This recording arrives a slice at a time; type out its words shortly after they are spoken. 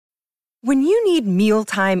When you need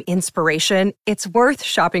mealtime inspiration, it's worth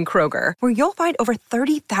shopping Kroger, where you'll find over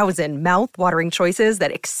 30,000 mouth-watering choices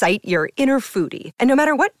that excite your inner foodie. And no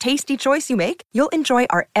matter what tasty choice you make, you'll enjoy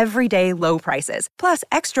our everyday low prices, plus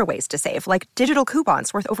extra ways to save, like digital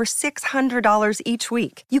coupons worth over $600 each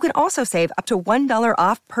week. You can also save up to $1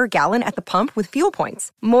 off per gallon at the pump with fuel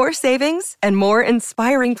points. More savings and more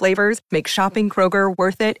inspiring flavors make shopping Kroger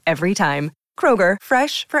worth it every time. Kroger,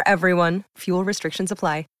 fresh for everyone. Fuel restrictions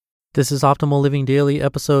apply. This is Optimal Living Daily,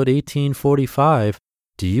 episode 1845.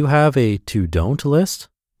 Do you have a to-don't list?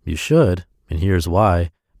 You should, and here's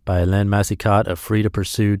why. By Len Massicotte of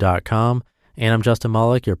freetopursue.com. And I'm Justin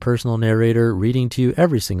Malik, your personal narrator, reading to you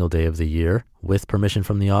every single day of the year, with permission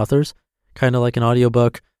from the authors. Kind of like an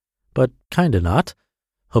audiobook, but kind of not.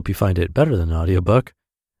 Hope you find it better than an audiobook.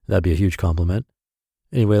 That'd be a huge compliment.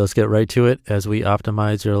 Anyway, let's get right to it as we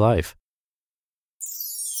optimize your life.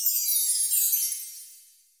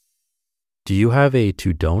 Do you have a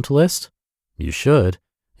to-don't list? You should,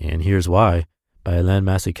 and here's why. By Len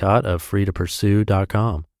Massicotte of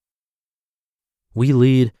freetopursue.com. We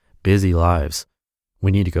lead busy lives.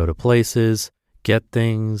 We need to go to places, get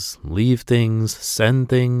things, leave things, send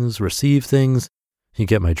things, receive things. You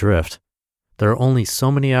get my drift. There are only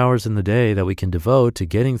so many hours in the day that we can devote to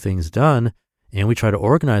getting things done, and we try to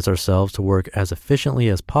organize ourselves to work as efficiently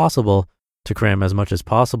as possible to cram as much as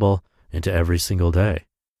possible into every single day.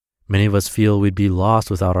 Many of us feel we'd be lost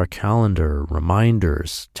without our calendar,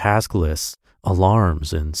 reminders, task lists,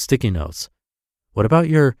 alarms, and sticky notes. What about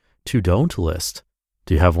your to-don't list?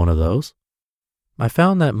 Do you have one of those? I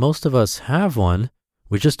found that most of us have one,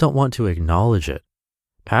 we just don't want to acknowledge it.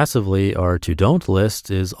 Passively, our to-don't list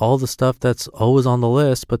is all the stuff that's always on the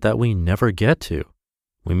list but that we never get to.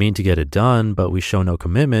 We mean to get it done, but we show no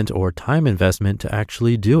commitment or time investment to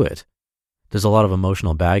actually do it. There's a lot of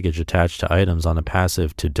emotional baggage attached to items on a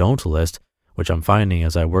passive to-don't list, which I'm finding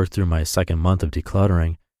as I work through my second month of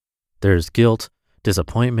decluttering. There's guilt,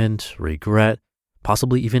 disappointment, regret,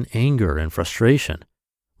 possibly even anger and frustration.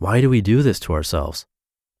 Why do we do this to ourselves?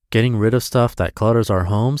 Getting rid of stuff that clutters our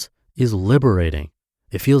homes is liberating.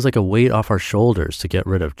 It feels like a weight off our shoulders to get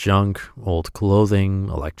rid of junk, old clothing,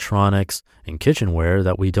 electronics, and kitchenware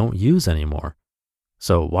that we don't use anymore.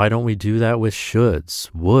 So why don't we do that with shoulds,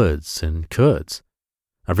 woulds, and coulds?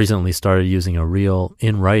 I've recently started using a real,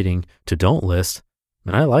 in writing, to-don't list,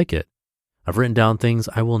 and I like it. I've written down things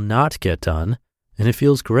I will not get done, and it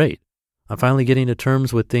feels great. I'm finally getting to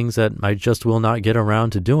terms with things that I just will not get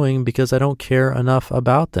around to doing because I don't care enough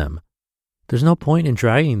about them. There's no point in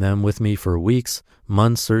dragging them with me for weeks,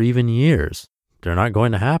 months, or even years. They're not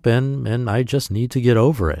going to happen, and I just need to get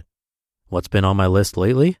over it. What's been on my list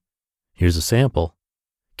lately? Here's a sample.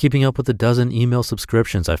 Keeping up with the dozen email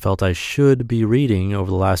subscriptions I felt I should be reading over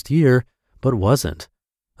the last year, but wasn't.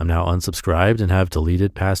 I'm now unsubscribed and have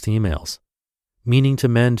deleted past emails. Meaning to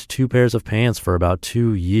mend 2 pairs of pants for about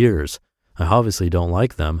 2 years. I obviously don't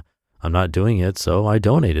like them. I'm not doing it, so I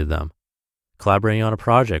donated them. Collaborating on a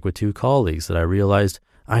project with 2 colleagues that I realized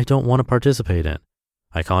I don't want to participate in.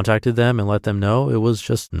 I contacted them and let them know it was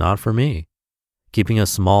just not for me. Keeping a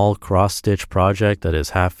small cross-stitch project that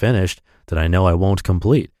is half finished that I know I won't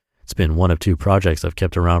complete. It's been one of 2 projects I've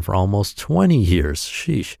kept around for almost 20 years.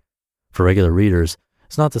 Sheesh. For regular readers,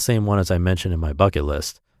 it's not the same one as I mentioned in my bucket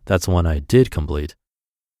list. That's one I did complete.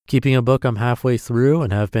 Keeping a book I'm halfway through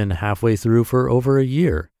and have been halfway through for over a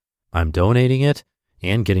year. I'm donating it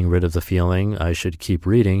and getting rid of the feeling I should keep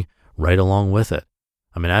reading right along with it.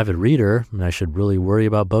 I'm an avid reader, and I should really worry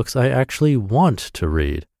about books I actually want to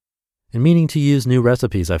read. And meaning to use new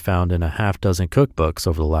recipes I found in a half-dozen cookbooks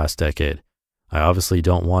over the last decade. I obviously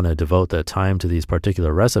don't want to devote the time to these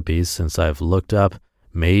particular recipes since I've looked up,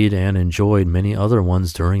 made, and enjoyed many other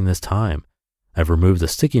ones during this time. I've removed the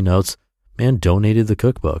sticky notes and donated the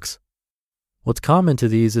cookbooks. What's common to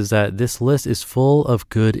these is that this list is full of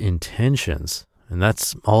good intentions, and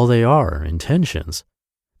that's all they are, intentions.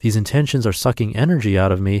 These intentions are sucking energy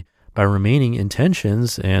out of me by remaining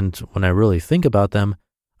intentions, and when I really think about them,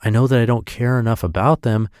 I know that I don't care enough about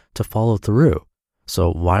them to follow through.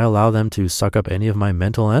 So why allow them to suck up any of my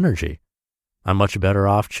mental energy? I'm much better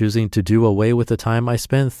off choosing to do away with the time I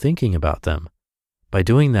spend thinking about them. By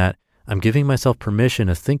doing that, I'm giving myself permission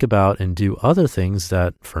to think about and do other things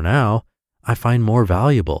that, for now, I find more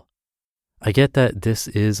valuable. I get that this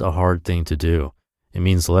is a hard thing to do. It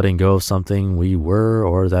means letting go of something we were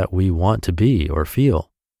or that we want to be or feel.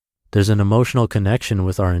 There's an emotional connection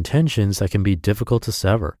with our intentions that can be difficult to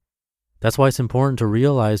sever. That's why it's important to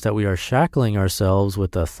realize that we are shackling ourselves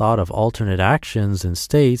with the thought of alternate actions and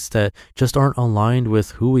states that just aren't aligned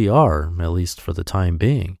with who we are, at least for the time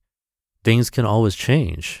being. Things can always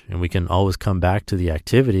change, and we can always come back to the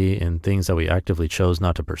activity and things that we actively chose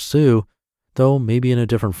not to pursue, though maybe in a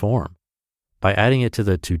different form. By adding it to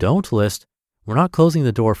the to-don't list, we're not closing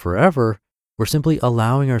the door forever. We're simply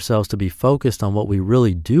allowing ourselves to be focused on what we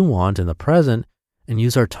really do want in the present and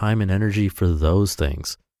use our time and energy for those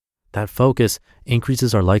things. That focus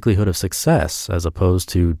increases our likelihood of success as opposed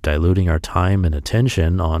to diluting our time and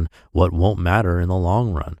attention on what won't matter in the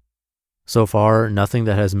long run. So far, nothing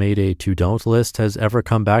that has made a to-don't list has ever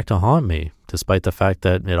come back to haunt me, despite the fact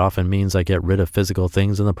that it often means I get rid of physical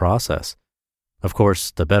things in the process. Of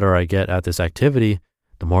course, the better I get at this activity,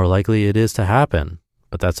 the more likely it is to happen,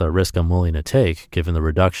 but that's a risk I'm willing to take given the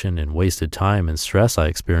reduction in wasted time and stress I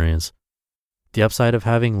experience. The upside of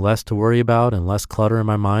having less to worry about and less clutter in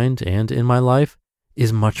my mind and in my life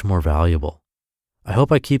is much more valuable. I hope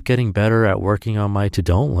I keep getting better at working on my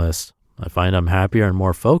to-don't list. I find I'm happier and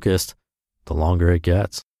more focused the longer it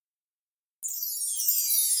gets.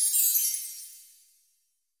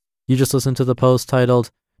 You just listened to the post titled,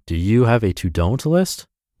 "Do You Have a To-Don't List?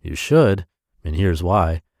 You Should, and Here's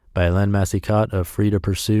Why," by Len Massicotte of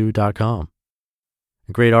freetopursue.com.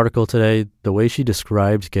 A great article today. The way she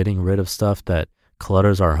described getting rid of stuff that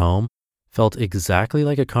clutters our home felt exactly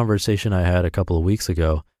like a conversation I had a couple of weeks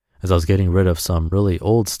ago as I was getting rid of some really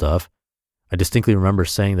old stuff. I distinctly remember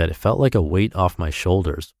saying that it felt like a weight off my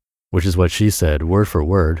shoulders, which is what she said word for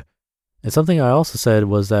word. And something I also said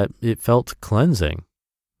was that it felt cleansing.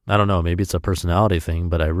 I don't know, maybe it's a personality thing,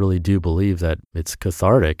 but I really do believe that it's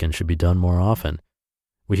cathartic and should be done more often.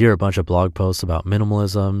 We hear a bunch of blog posts about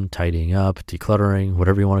minimalism, tidying up, decluttering,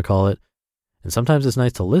 whatever you want to call it. And sometimes it's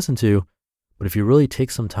nice to listen to, but if you really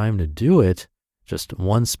take some time to do it, just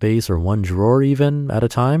one space or one drawer even at a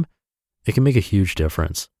time, it can make a huge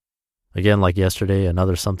difference. Again, like yesterday,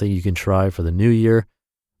 another something you can try for the new year,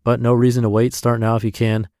 but no reason to wait. Start now if you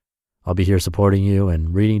can. I'll be here supporting you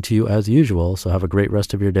and reading to you as usual, so have a great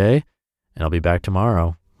rest of your day, and I'll be back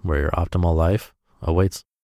tomorrow where your optimal life awaits.